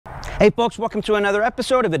Hey folks, welcome to another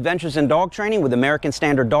episode of Adventures in Dog Training with American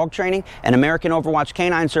Standard Dog Training and American Overwatch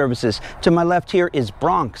Canine Services. To my left here is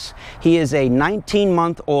Bronx. He is a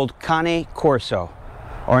 19-month-old Cane Corso,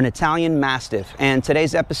 or an Italian Mastiff. And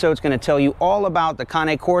today's episode is going to tell you all about the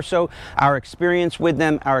Cane Corso, our experience with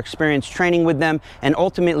them, our experience training with them, and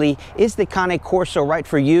ultimately, is the Cane Corso right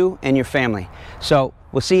for you and your family? So,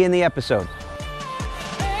 we'll see you in the episode.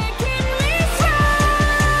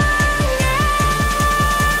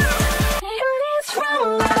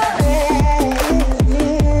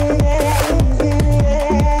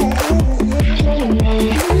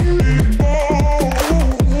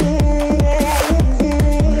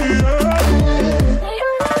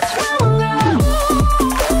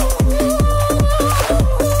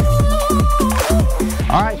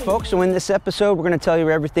 Folks, so in this episode we're going to tell you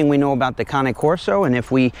everything we know about the Cane Corso and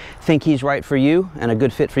if we think he's right for you and a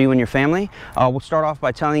good fit for you and your family. We'll start off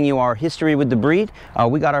by telling you our history with the breed.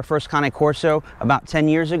 We got our first Cane Corso about 10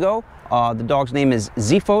 years ago. The dog's name is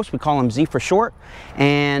Zifos. We call him Z for short,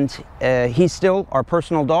 and he's still our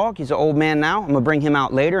personal dog. He's an old man now. I'm gonna bring him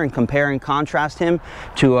out later and compare and contrast him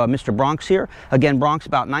to Mr. Bronx here. Again, Bronx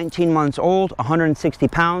about 19 months old, 160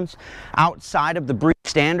 pounds. Outside of the breed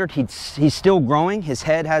standard, he's still growing. His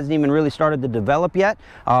head hasn't even really started to develop yet.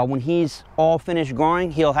 When he's all finished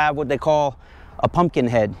growing, he'll have what they call a pumpkin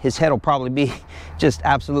head. His head will probably be just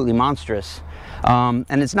absolutely monstrous. And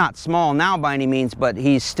it's not small now by any means, but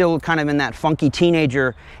he's still kind of in that funky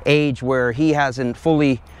teenager age where he hasn't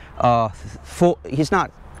fully, he's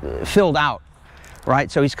not filled out,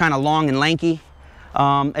 right? So he's kind of long and lanky.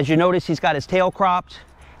 As you notice, he's got his tail cropped.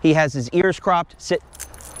 He has his ears cropped. Sit.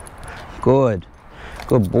 Good.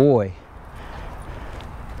 Good boy.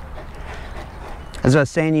 As I was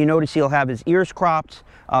saying, you notice he'll have his ears cropped.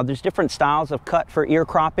 There's different styles of cut for ear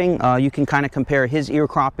cropping. You can kind of compare his ear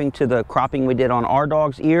cropping to the cropping we did on our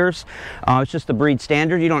dog's ears. It's just the breed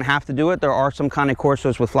standard. You don't have to do it. There are some Cane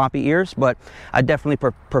Corsos with floppy ears, but I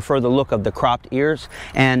definitely prefer the look of the cropped ears.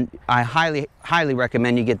 And I highly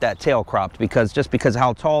recommend you get that tail cropped, because just because of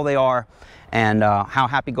how tall they are and how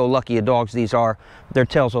happy-go-lucky dogs these are, their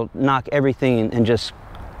tails will knock everything and just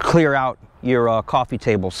clear out your coffee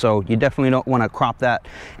table. So you definitely don't want to crop that,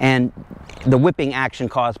 and the whipping action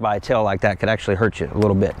caused by a tail like that could actually hurt you a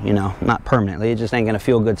little bit, you know, not permanently. It just ain't gonna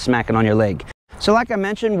feel good smacking on your leg. So like I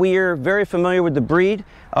mentioned, we're very familiar with the breed.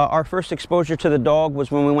 Our first exposure to the dog was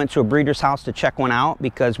when we went to a breeder's house to check one out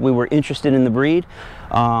because we were interested in the breed.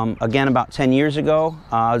 Again, about 10 years ago.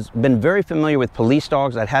 I've been very familiar with police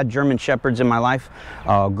dogs. I'd had German Shepherds in my life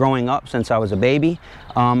growing up since I was a baby.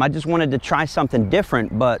 I just wanted to try something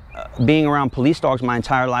different, but being around police dogs my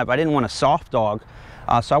entire life, I didn't want a soft dog.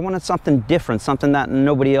 So I wanted something different, something that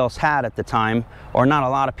nobody else had at the time, or not a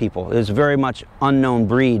lot of people. It was very much unknown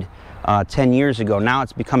breed 10 years ago. Now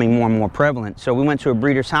it's becoming more and more prevalent. So we went to a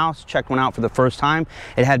breeder's house, checked one out for the first time.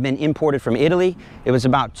 It had been imported from Italy. It was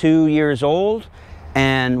about 2 years old.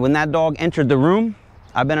 And when that dog entered the room,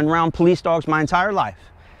 I've been around police dogs my entire life.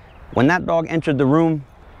 When that dog entered the room,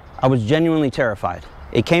 I was genuinely terrified.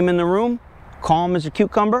 It came in the room, calm as a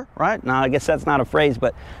cucumber, right? Now, I guess that's not a phrase,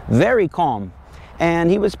 but very calm.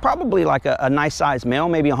 And he was probably like a nice sized male,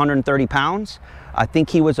 maybe 130 pounds. I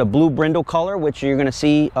think he was a blue brindle color, which you're gonna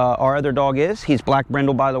see our other dog is. He's black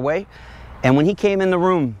brindle, by the way. And when he came in the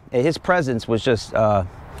room, his presence was just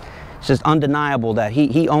undeniable that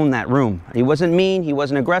he owned that room. He wasn't mean, he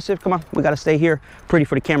wasn't aggressive. Come on, we gotta stay here. Pretty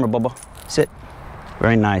for the camera, Bubba. Sit.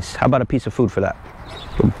 Very nice. How about a piece of food for that?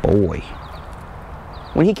 Good boy.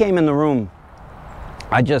 When he came in the room,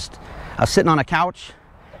 I was sitting on a couch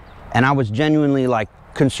and I was genuinely like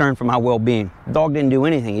concerned for my well-being. The dog didn't do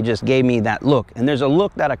anything. He just gave me that look. And there's a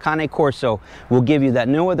look that a Cane Corso will give you that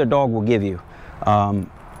no other dog will give you.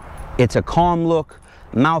 It's a calm look,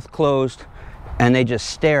 mouth closed, and they just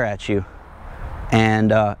stare at you.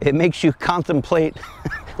 And it makes you contemplate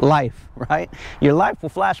life, right? Your life will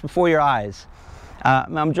flash before your eyes.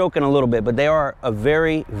 I'm joking a little bit, but they are a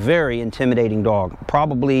very, very intimidating dog.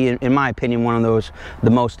 Probably, in my opinion, one of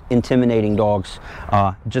the most intimidating dogs,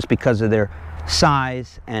 just because of their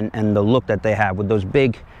size and the look that they have with those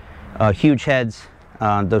big, huge heads,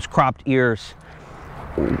 those cropped ears.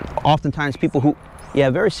 Oftentimes people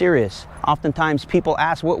very serious. Oftentimes people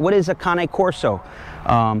ask, what is a Cane Corso?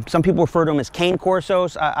 Some people refer to them as Cane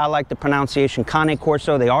Corsos. I like the pronunciation Cane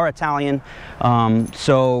Corso. They are Italian.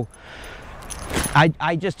 So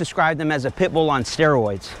I just describe them as a pit bull on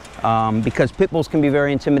steroids, because pit bulls can be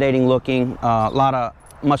very intimidating looking, a lot of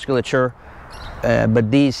musculature,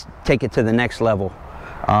 but these take it to the next level.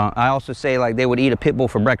 I also say like they would eat a pit bull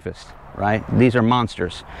for breakfast, right? These are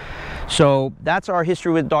monsters. So that's our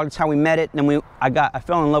history with the dog. That's how we met it. And then I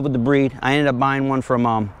fell in love with the breed. I ended up buying one from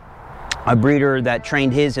a breeder that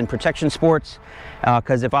trained his in protection sports,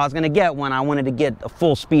 because if I was going to get one, I wanted to get a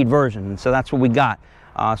full speed version, and so that's what we got.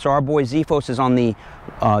 So our boy Xephos is on the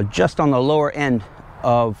just on the lower end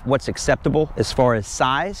of what's acceptable as far as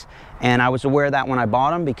size, and I was aware of that when I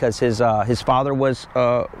bought him, because his father was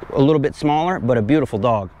a little bit smaller, but a beautiful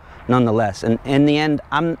dog nonetheless. And in the end,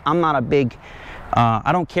 I'm not a big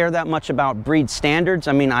I don't care that much about breed standards.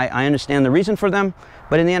 I mean, I understand the reason for them,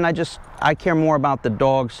 but in the end, I care more about the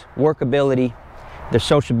dog's workability, their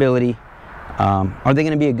sociability. Are they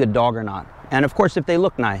going to be a good dog or not? And of course, if they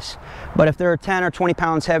look nice. But if they're 10 or 20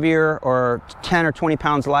 pounds heavier or 10 or 20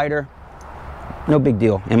 pounds lighter, no big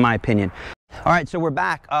deal, in my opinion. All right, so we're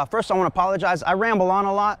back. First, I want to apologize. I ramble on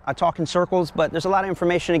a lot. I talk in circles, but there's a lot of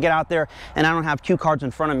information to get out there, and I don't have cue cards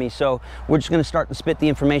in front of me, so we're just going to start to spit the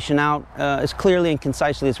information out as clearly and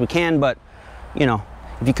concisely as we can. But, you know,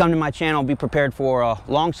 if you come to my channel, be prepared for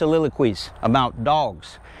long soliloquies about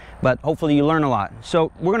dogs. But hopefully you learn a lot.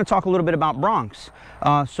 So we're going to talk a little bit about Bronx.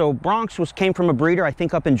 So Bronx came from a breeder, I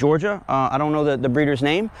think, up in Georgia. I don't know the breeder's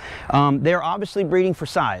name. They're obviously breeding for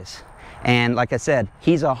size. And like I said,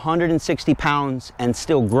 he's 160 pounds and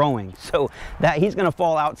still growing. So that he's going to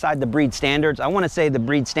fall outside the breed standards. I want to say the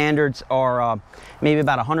breed standards are maybe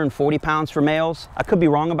about 140 pounds for males. I could be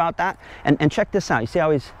wrong about that. And check this out. You see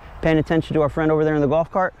how he's paying attention to our friend over there in the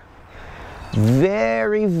golf cart?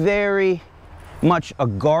 Very, very much a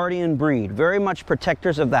guardian breed, very much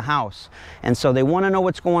protectors of the house, and so they want to know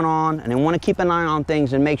what's going on, and they want to keep an eye on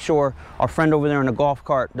things and make sure our friend over there in the golf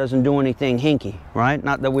cart doesn't do anything hinky, right?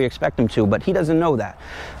 Not that we expect him to, but he doesn't know that.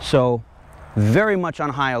 So very much on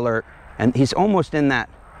high alert, and he's almost in that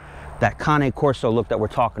Corso look that we're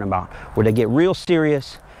talking about, where they get real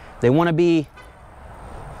serious. They want to be,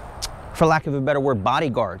 for lack of a better word,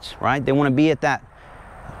 bodyguards, right? They want to be at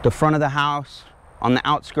the front of the house, on the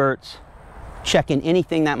outskirts, checking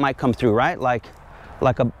anything that might come through, right? Like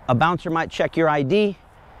a bouncer might check your ID,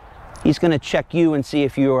 he's going to check you and see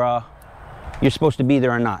if you're supposed to be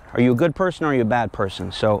there or not. Are you a good person or are you a bad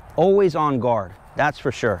person? So always on guard, that's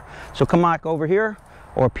for sure. So come back over here,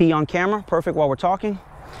 or pee on camera, perfect, while we're talking.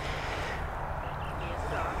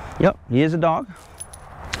 Yep, he is a dog.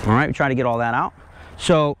 All right, we try to get all that out.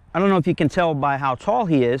 So I don't know if you can tell by how tall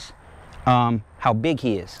he is, how big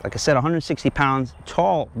he is. Like I said, 160 pounds,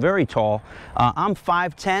 tall, very tall. I'm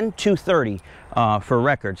 5'10", 230 for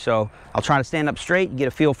record. So I'll try to stand up straight, get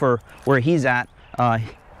a feel for where he's at.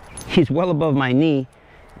 He's well above my knee,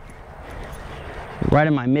 right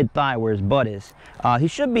in my mid-thigh where his butt is. He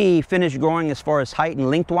should be finished growing as far as height and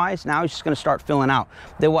lengthwise. Now he's just going to start filling out.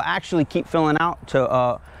 They will actually keep filling out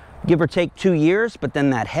to give or take 2 years, but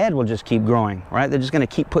then that head will just keep growing, right? They're just going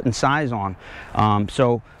to keep putting size on.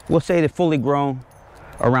 So we'll say they're fully grown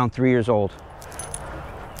around 3 years old.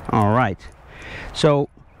 All right. So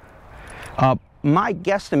my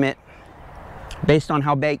guesstimate, based on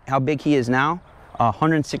how big he is now,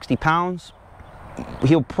 160 pounds,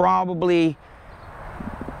 he'll probably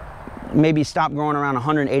maybe stop growing around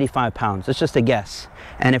 185 pounds. It's just a guess.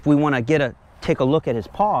 And if we want to take a look at his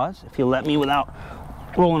paws, if he'll let me without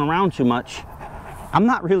rolling around too much. I'm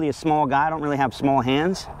not really a small guy. I don't really have small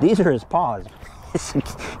hands. These are his paws.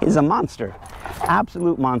 He's a monster,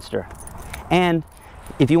 absolute monster. And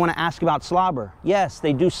if you want to ask about slobber, yes,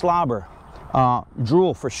 they do slobber.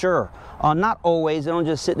 Drool for sure. Not always. They don't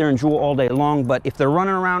just sit there and drool all day long, but if they're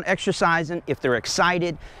running around exercising, if they're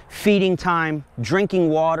excited, feeding time, drinking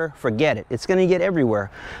water, forget it. It's going to get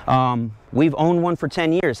everywhere. We've owned one for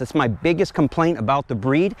 10 years. That's my biggest complaint about the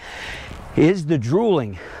breed, is the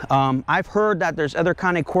drooling. I've heard that there's other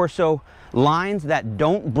kind of Corso lines that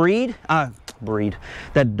don't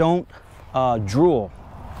that don't drool.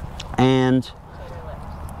 And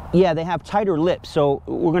yeah, they have tighter lips. So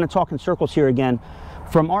we're going to talk in circles here again.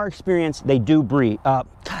 From our experience, they do breed. I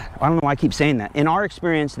don't know why I keep saying that. In our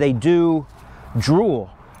experience, they do drool.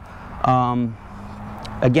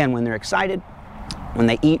 Again, when they're excited, when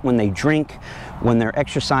they eat, when they drink, when they're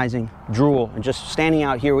exercising, drool. And just standing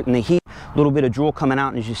out here in the heat, a little bit of drool coming out,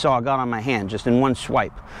 and as you saw, I got on my hand just in one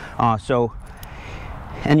swipe.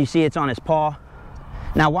 And you see it's on his paw.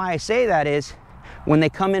 Now, why I say that is, when they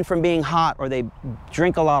come in from being hot or they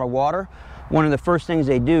drink a lot of water, one of the first things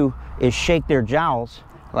they do is shake their jowls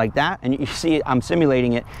like that, and you see I'm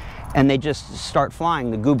simulating it, and they just start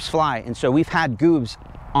flying. The goobs fly. And so we've had goobs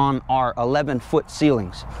on our 11-foot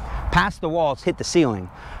ceilings. Past the walls, hit the ceiling.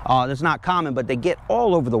 That's not common, but they get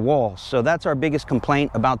all over the walls. So that's our biggest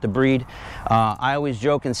complaint about the breed. I always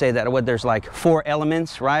joke and say that there's like 4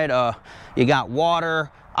 elements, right? You got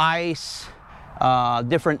water, ice,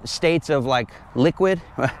 different states of like liquid.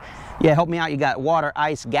 Yeah, help me out. You got water,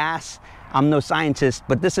 ice, gas. I'm no scientist,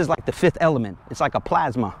 but this is like the fifth element. It's like a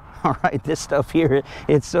plasma. All right, this stuff here,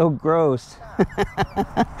 it's so gross.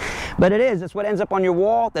 But it is. That's what ends up on your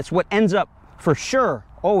wall. That's what ends up for sure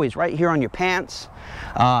always right here on your pants.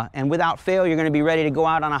 And without fail, you're going to be ready to go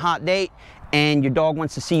out on a hot date, and your dog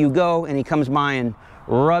wants to see you go, and he comes by and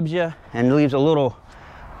rubs you and leaves a little.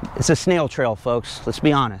 It's a snail trail, folks. Let's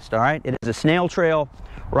be honest. All right, it is a snail trail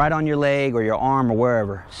right on your leg or your arm or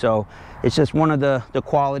wherever. So it's just one of the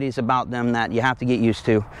qualities about them that you have to get used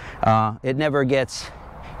to.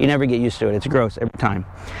 You never get used to it. It's gross every time.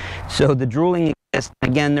 So the drooling exists.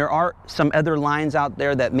 Again, there are some other lines out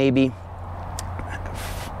there that maybe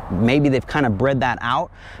they've kind of bred that out,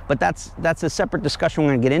 but that's a separate discussion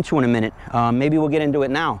we're going to get into in a minute. Maybe we'll get into it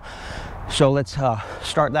now. So let's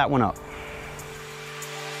start that one up.